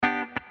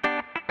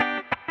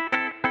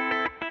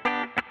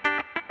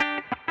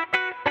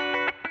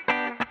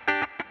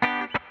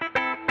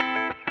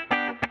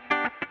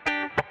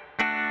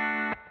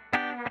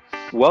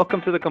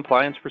Welcome to the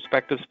Compliance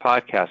Perspectives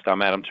podcast.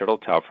 I'm Adam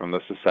Turtletau from the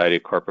Society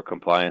of Corporate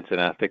Compliance and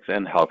Ethics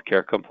and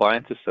Healthcare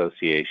Compliance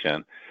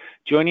Association.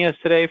 Joining us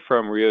today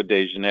from Rio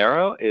de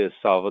Janeiro is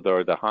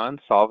Salvador Dahan.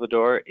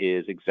 Salvador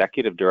is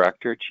Executive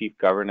Director, Chief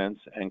Governance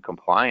and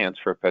Compliance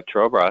for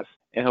Petrobras,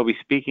 and he'll be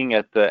speaking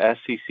at the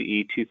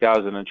SCCE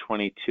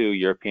 2022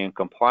 European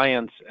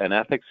Compliance and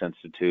Ethics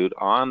Institute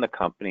on the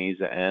company's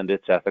and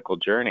its ethical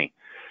journey.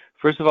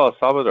 First of all,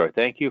 Salvador,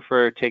 thank you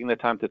for taking the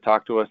time to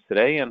talk to us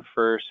today and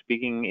for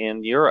speaking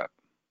in Europe.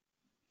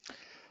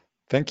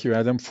 Thank you,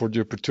 Adam, for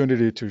the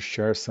opportunity to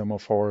share some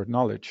of our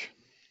knowledge.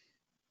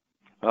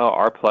 Oh,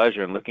 our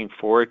pleasure, and looking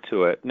forward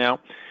to it.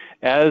 Now,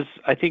 as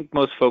I think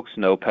most folks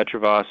know,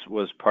 Petrobras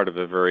was part of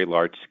a very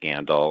large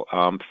scandal.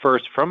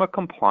 First, from a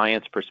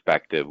compliance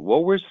perspective,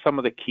 what were some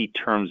of the key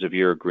terms of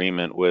your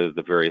agreement with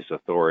the various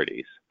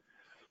authorities?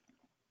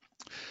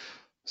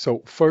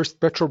 So first,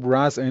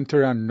 Petrobras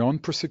entered a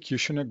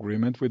non-prosecution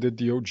agreement with the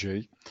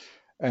DOJ.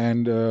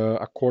 And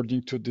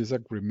according to this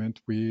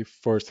agreement, we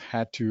first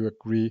had to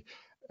agree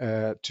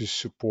to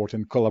support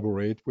and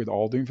collaborate with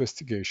all the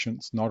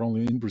investigations, not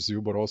only in Brazil,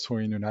 but also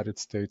in the United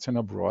States and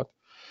abroad.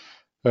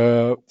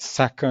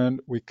 Second,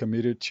 we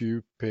committed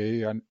to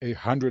pay an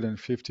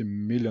 $850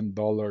 million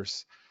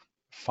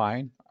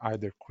fine,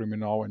 either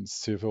criminal and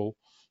civil,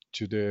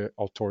 to the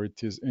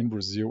authorities in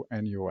Brazil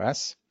and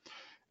US.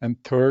 And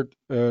third,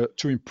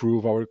 to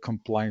improve our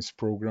compliance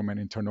program and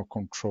internal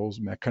controls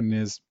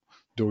mechanism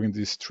during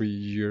this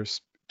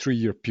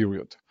 3-year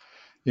period.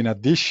 In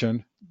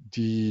addition,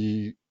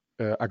 the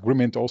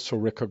agreement also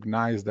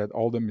recognized that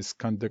all the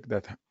misconduct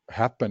that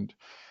happened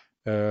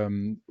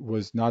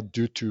was not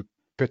due to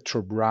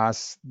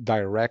Petrobras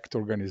direct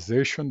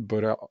organization,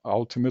 but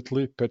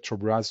ultimately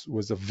Petrobras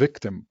was a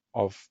victim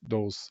of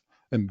those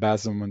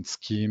embezzlement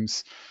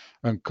schemes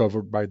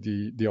uncovered by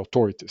the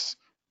authorities.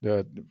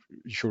 You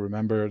should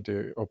remember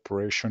the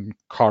Operation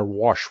Car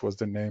Wash was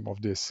the name of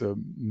this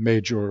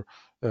major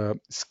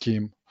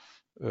scheme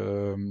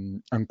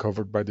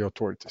uncovered by the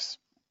authorities.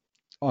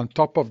 On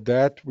top of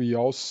that, we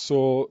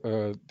also,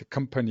 the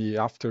company,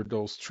 after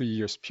those 3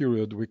 years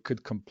period, we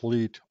could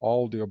complete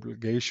all the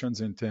obligations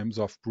in terms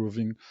of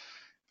proving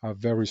a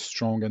very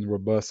strong and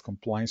robust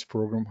compliance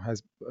program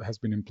has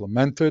been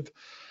implemented.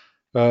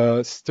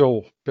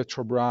 Still,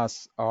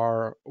 Petrobras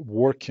are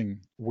working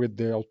with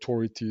the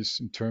authorities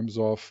in terms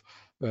of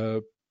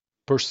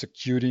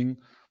persecuting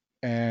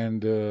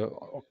and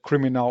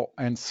criminal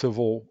and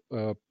civil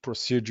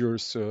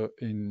procedures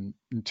in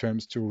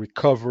terms to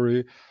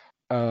recovery.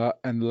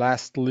 And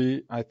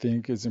lastly, I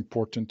think it's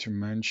important to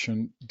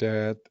mention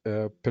that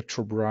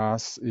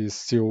Petrobras is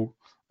still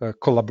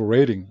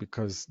collaborating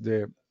because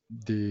the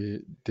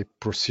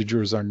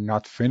procedures are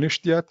not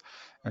finished yet,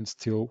 and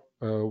still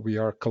we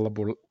are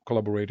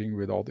collaborating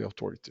with all the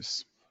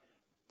authorities.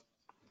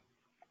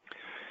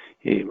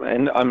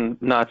 And I'm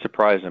not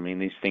surprised. I mean,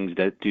 these things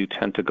that do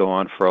tend to go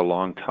on for a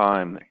long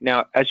time.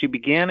 Now, as you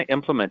began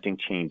implementing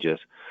changes,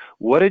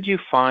 what did you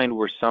find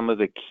were some of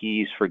the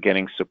keys for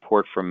getting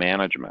support from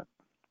management?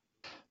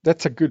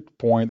 That's a good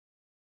point.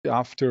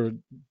 After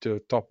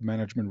the top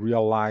management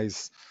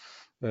realized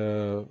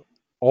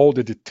all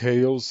the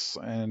details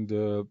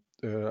and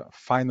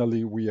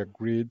finally we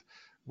agreed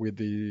with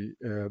the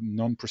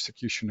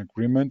non-prosecution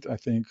agreement, I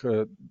think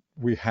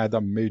we had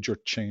a major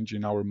change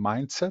in our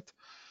mindset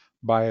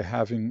by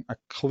having a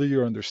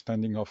clear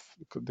understanding of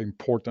the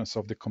importance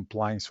of the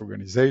compliance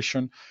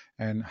organization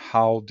and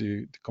how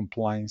the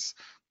compliance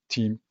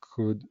team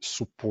could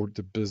support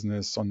the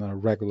business on a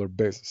regular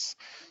basis.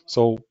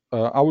 So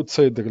I would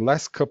say the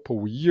last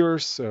couple of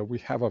years, we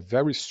have a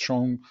very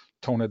strong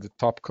tone at the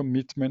top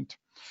commitment.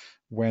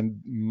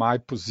 When my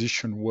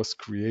position was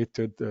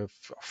created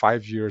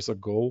 5 years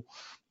ago,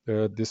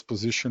 this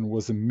position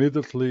was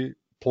immediately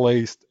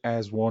placed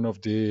as one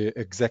of the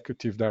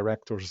executive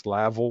directors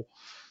level.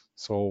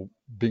 So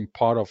being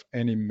part of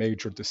any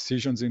major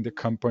decisions in the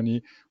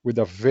company with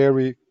a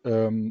very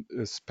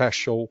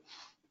special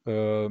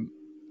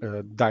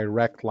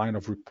direct line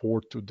of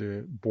report to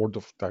the board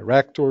of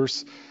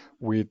directors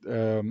with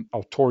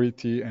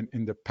authority and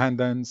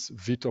independence,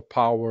 veto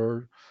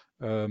power,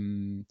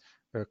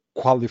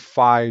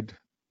 qualified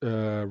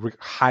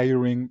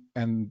hiring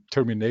and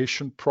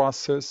termination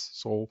process.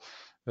 So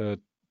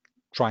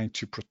trying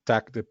to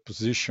protect the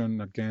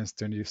position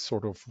against any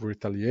sort of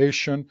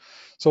retaliation.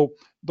 So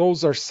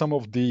those are some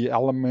of the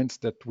elements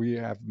that we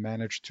have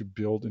managed to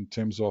build in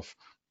terms of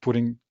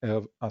putting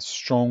a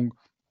strong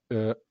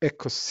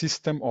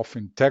ecosystem of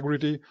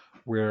integrity,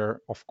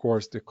 where of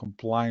course the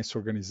compliance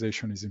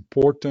organization is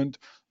important,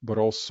 but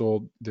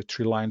also the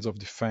 3 lines of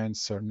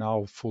defense are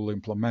now fully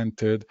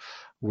implemented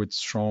with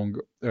strong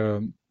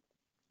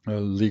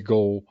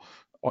legal,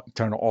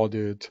 internal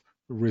audit,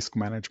 risk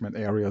management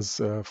areas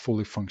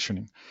fully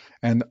functioning.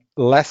 And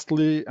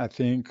lastly, I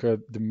think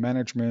the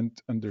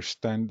management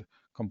understand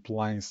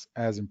compliance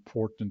as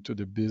important to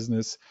the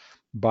business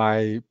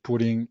by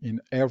putting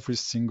in every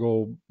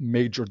single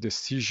major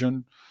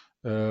decision,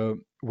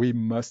 we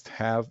must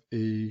have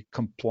a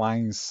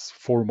compliance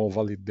formal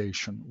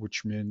validation,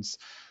 which means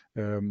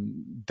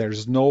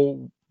There's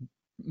no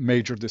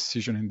major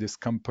decision in this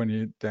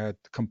company that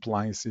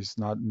compliance is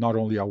not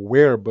only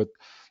aware but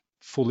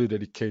fully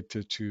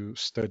dedicated to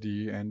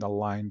study and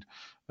aligned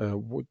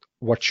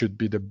what should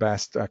be the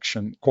best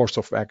action course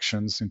of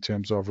actions in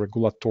terms of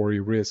regulatory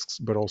risks,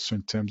 but also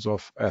in terms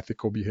of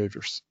ethical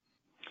behaviors.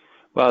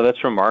 Wow,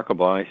 that's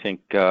remarkable. I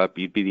think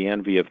you'd be the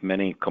envy of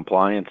many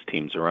compliance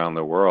teams around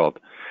the world.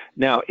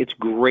 Now, it's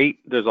great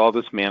there's all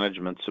this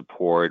management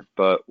support,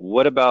 but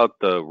what about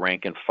the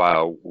rank and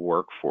file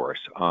workforce?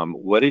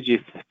 What did you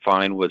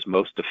find was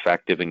most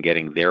effective in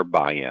getting their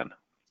buy-in?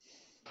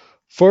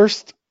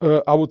 First,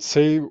 I would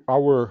say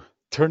our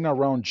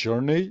turnaround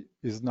journey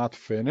is not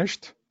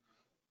finished.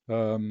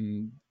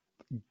 Um,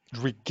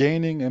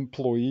 Regaining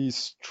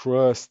employees'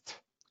 trust,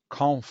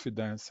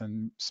 confidence,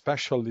 and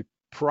especially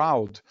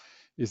proud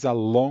is a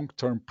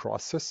long-term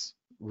process.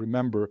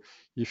 Remember,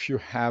 if you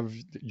have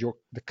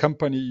the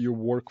company you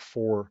work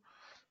for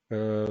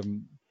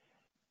um,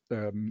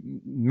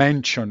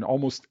 mentioned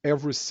almost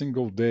every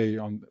single day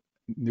on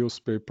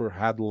newspaper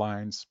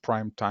headlines,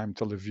 prime time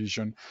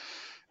television,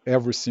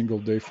 every single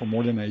day for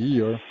more than a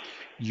year,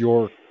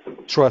 your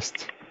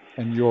trust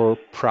and your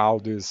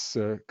proud is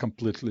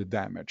completely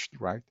damaged,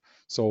 right?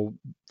 So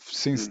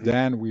since Hmm.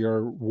 then, we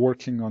are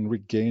working on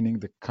regaining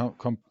the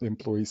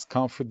employees'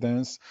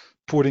 confidence,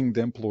 putting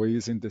the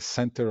employees in the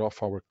center of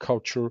our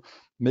culture,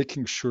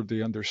 making sure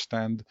they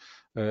understand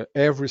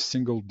every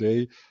single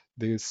day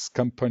this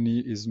company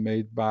is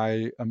made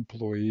by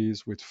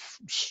employees with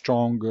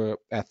strong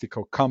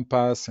ethical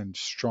compass and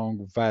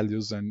strong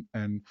values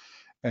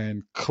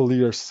and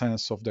clear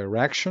sense of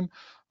direction.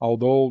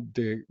 Although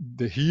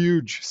the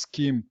huge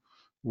scheme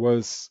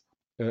was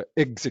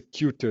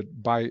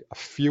executed by a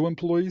few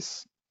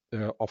employees,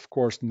 of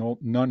course,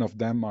 none of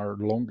them are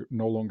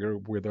no longer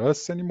with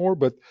us anymore.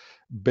 But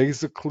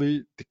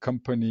basically, the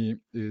company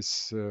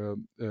is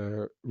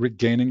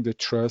regaining the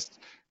trust,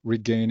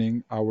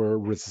 regaining our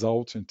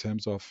results in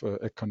terms of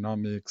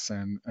economics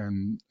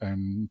and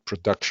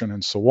production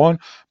and so on.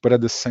 But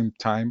at the same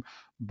time,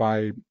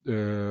 by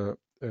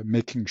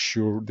making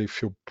sure they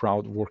feel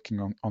proud working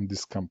on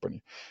this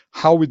company.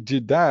 How we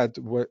did that,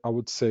 I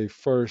would say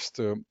first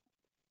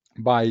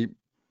by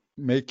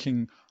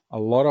making a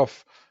lot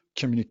of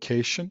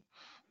communication,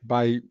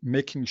 by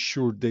making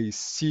sure they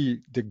see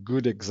the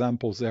good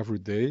examples every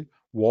day,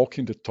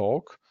 walking the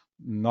talk,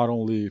 not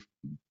only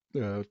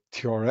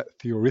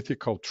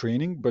theoretical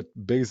training, but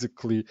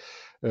basically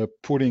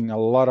putting a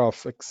lot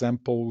of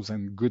examples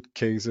and good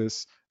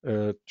cases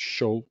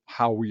show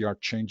how we are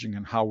changing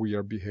and how we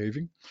are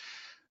behaving.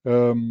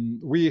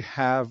 We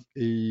have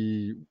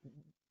a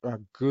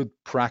good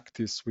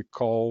practice we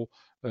call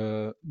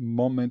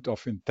moment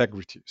of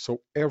integrity.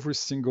 So every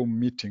single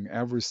meeting,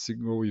 every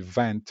single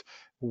event,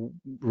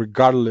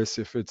 regardless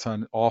if it's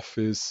an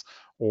office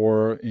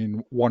or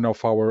in one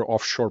of our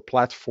offshore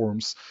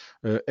platforms,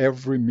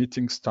 every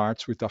meeting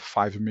starts with a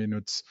 5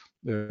 minutes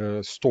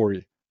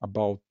story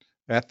about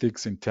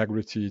ethics,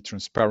 integrity,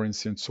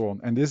 transparency, and so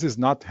on. And this is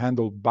not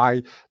handled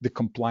by the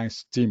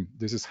compliance team.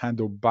 This is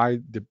handled by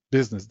the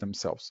business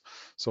themselves.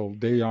 So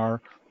they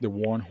are the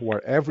one who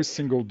are every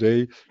single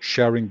day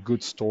sharing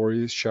good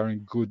stories,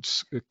 sharing good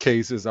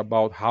cases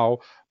about how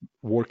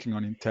working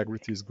on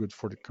integrity is good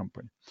for the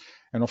company.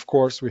 And of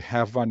course, we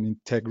have an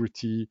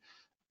integrity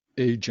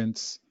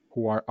agents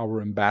who are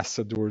our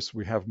ambassadors.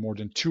 We have more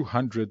than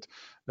 200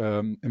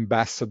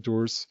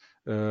 ambassadors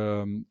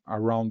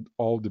around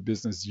all the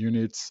business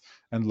units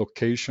and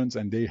locations,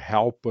 and they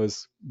help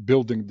us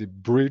building the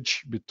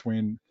bridge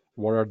between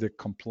what are the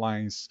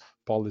compliance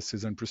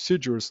policies and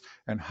procedures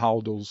and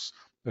how those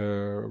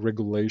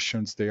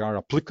regulations they are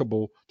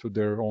applicable to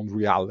their own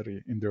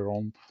reality in their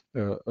own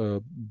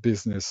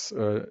business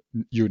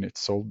unit.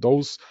 So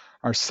those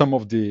are some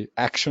of the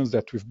actions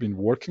that we've been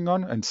working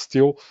on, and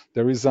still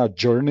there is a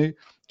journey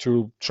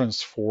to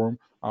transform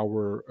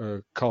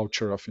our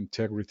culture of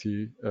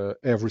integrity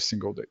every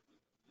single day.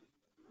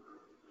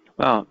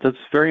 Wow, that's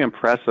very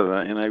impressive,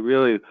 and I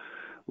really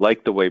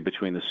like the way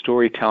between the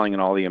storytelling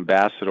and all the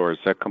ambassadors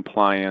that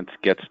compliance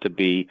gets to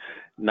be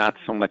not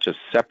so much a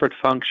separate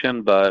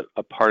function, but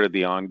a part of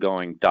the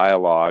ongoing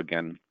dialogue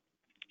and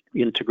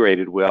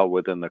integrated well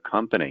within the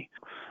company.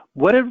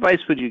 What advice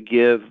would you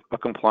give a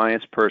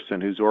compliance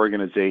person whose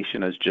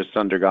organization has just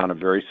undergone a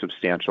very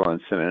substantial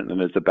incident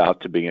and is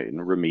about to begin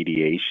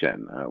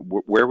remediation?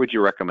 Where would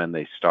you recommend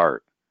they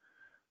start?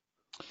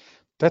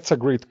 That's a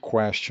great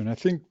question. I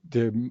think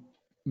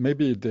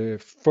maybe the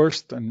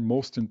first and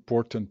most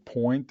important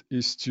point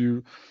is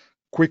to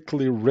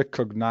quickly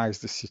recognize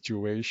the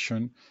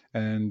situation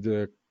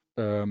and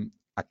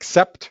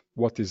accept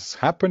what is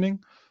happening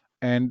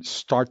and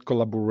start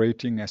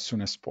collaborating as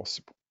soon as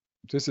possible.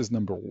 This is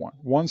number one.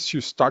 Once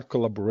you start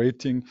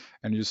collaborating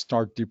and you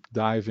start deep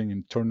diving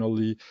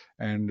internally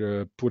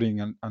and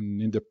putting an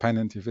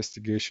independent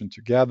investigation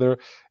together,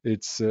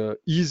 it's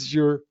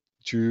easier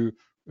to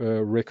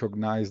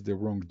recognize the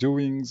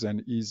wrongdoings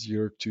and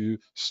easier to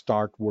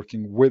start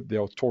working with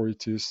the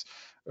authorities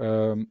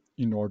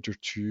in order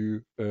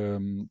to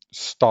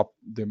stop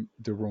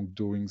the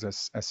wrongdoings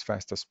as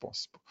fast as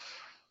possible.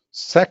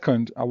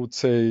 Second, I would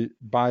say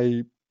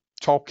by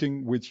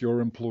talking with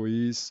your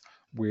employees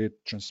with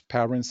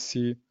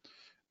transparency,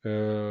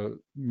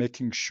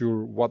 making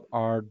sure what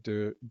are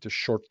the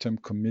short-term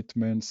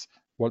commitments,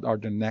 what are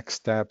the next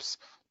steps,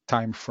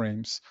 time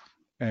frames,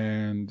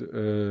 and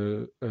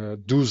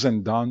do's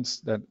and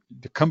don'ts that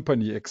the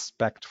company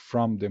expect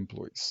from the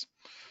employees.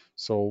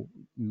 So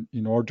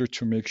in order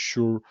to make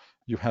sure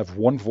you have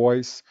one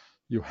voice,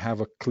 you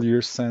have a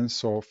clear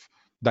sense of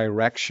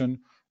direction,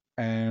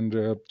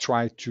 and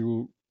try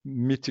to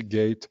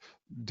mitigate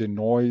the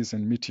noise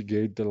and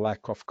mitigate the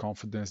lack of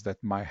confidence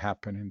that might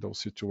happen in those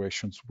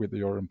situations with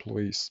your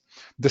employees.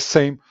 The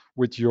same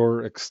with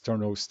your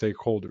external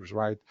stakeholders,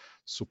 right?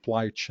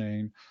 Supply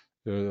chain,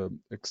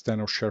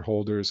 external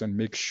shareholders, and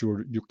make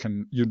sure you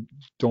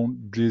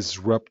don't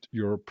disrupt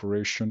your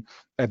operation.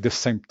 At the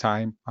same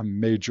time, a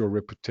major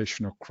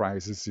reputational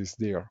crisis is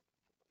there.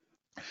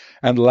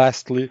 And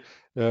lastly,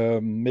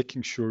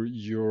 making sure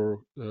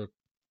you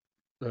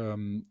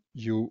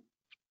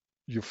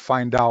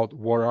find out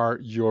what are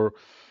your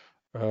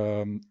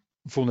um,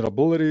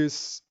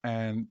 vulnerabilities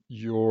and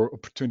your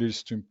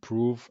opportunities to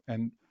improve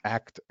and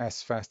act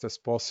as fast as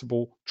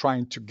possible,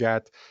 trying to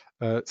get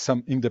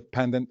some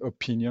independent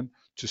opinion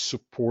to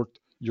support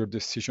your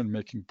decision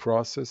making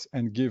process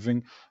and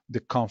giving the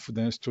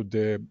confidence to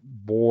the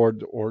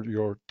board or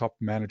your top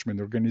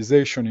management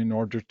organization in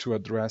order to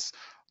address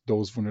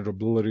those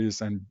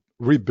vulnerabilities and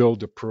rebuild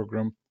the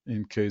program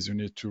in case you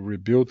need to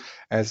rebuild.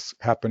 As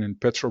happened in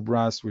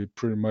Petrobras, we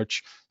pretty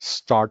much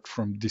start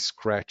from the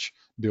scratch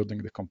building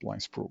the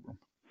compliance program.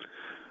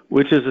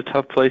 Which is a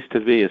tough place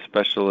to be,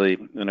 especially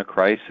in a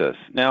crisis.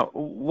 Now,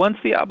 once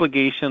the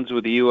obligations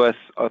with the U.S.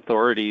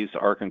 authorities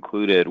are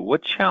concluded,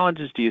 what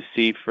challenges do you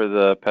see for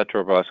the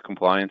Petrobras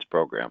compliance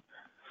program?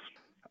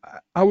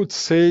 I would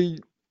say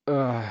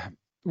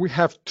we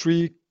have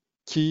three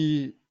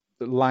key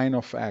line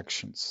of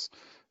actions.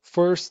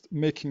 First,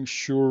 making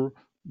sure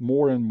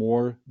more and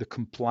more the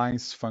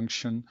compliance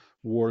function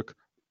work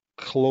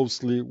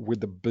closely with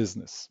the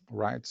business,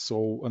 right?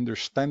 So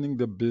understanding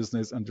the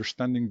business,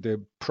 understanding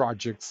the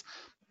projects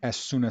as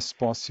soon as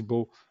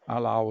possible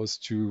allow us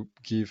to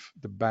give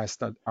the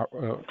best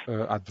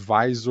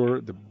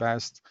advisor, the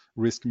best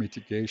risk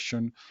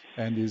mitigation,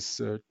 and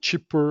is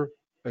cheaper,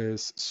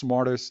 is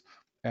smartest,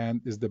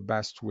 and is the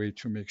best way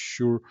to make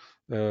sure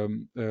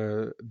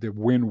the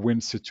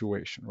win-win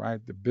situation, right?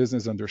 The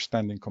business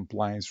understanding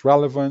compliance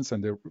relevance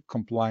and the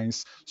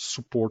compliance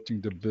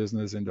supporting the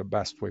business in the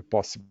best way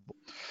possible.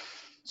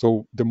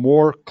 So the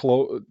more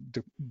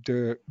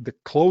the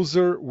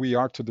closer we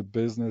are to the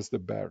business, the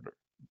better.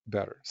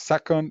 Better.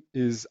 Second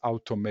is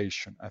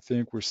automation. I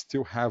think we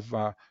still have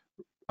a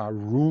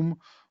room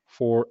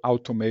for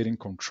automating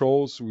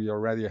controls. We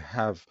already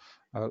have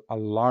a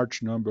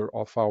large number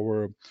of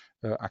our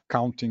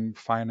accounting,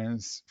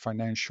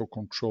 financial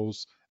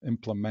controls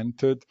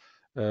implemented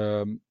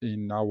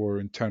in our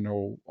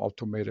internal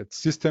automated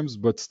systems,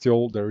 but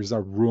still there is a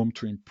room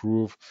to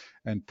improve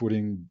and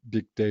putting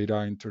big data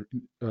into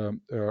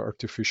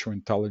artificial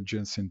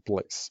intelligence in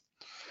place.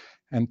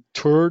 And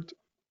third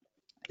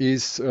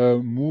is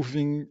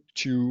moving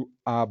to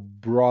a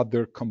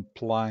broader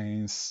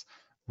compliance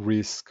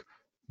risk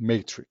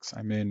matrix.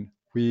 I mean,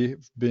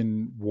 we've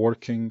been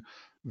working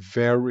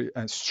very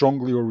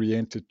strongly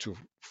oriented to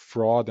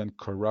fraud and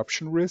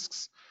corruption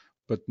risks,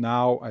 but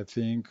now I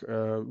think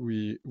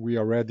we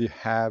already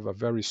have a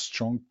very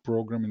strong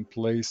program in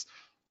place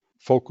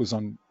focus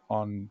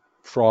on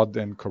fraud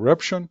and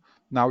corruption.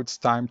 Now it's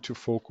time to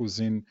focus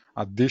in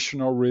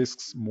additional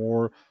risks,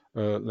 more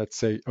let's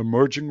say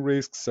emerging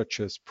risks such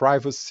as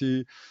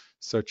privacy,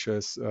 such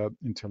as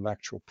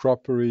intellectual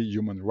property,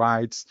 human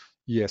rights,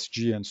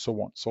 ESG, and so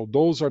on. So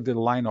those are the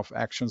line of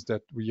actions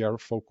that we are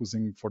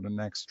focusing for the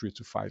next 3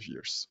 to 5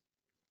 years.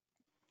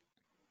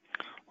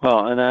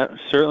 Well, and that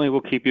certainly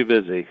will keep you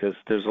busy because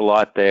there's a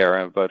lot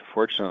there. But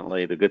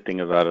fortunately, the good thing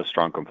about a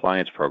strong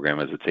compliance program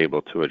is it's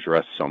able to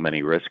address so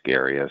many risk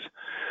areas.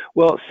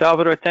 Well,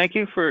 Salvador, thank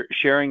you for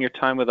sharing your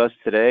time with us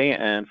today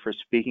and for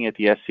speaking at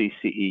the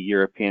SCCE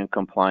European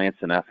Compliance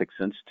and Ethics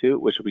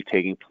Institute, which will be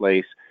taking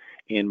place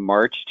in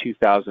March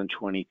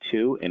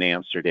 2022 in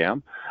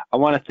Amsterdam. I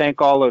want to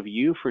thank all of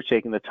you for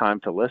taking the time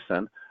to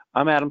listen.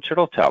 I'm Adam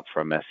Turteltaub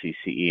from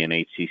SCCE and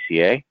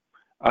HCCA.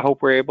 I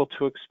hope we're able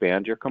to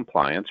expand your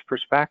compliance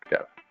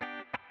perspective.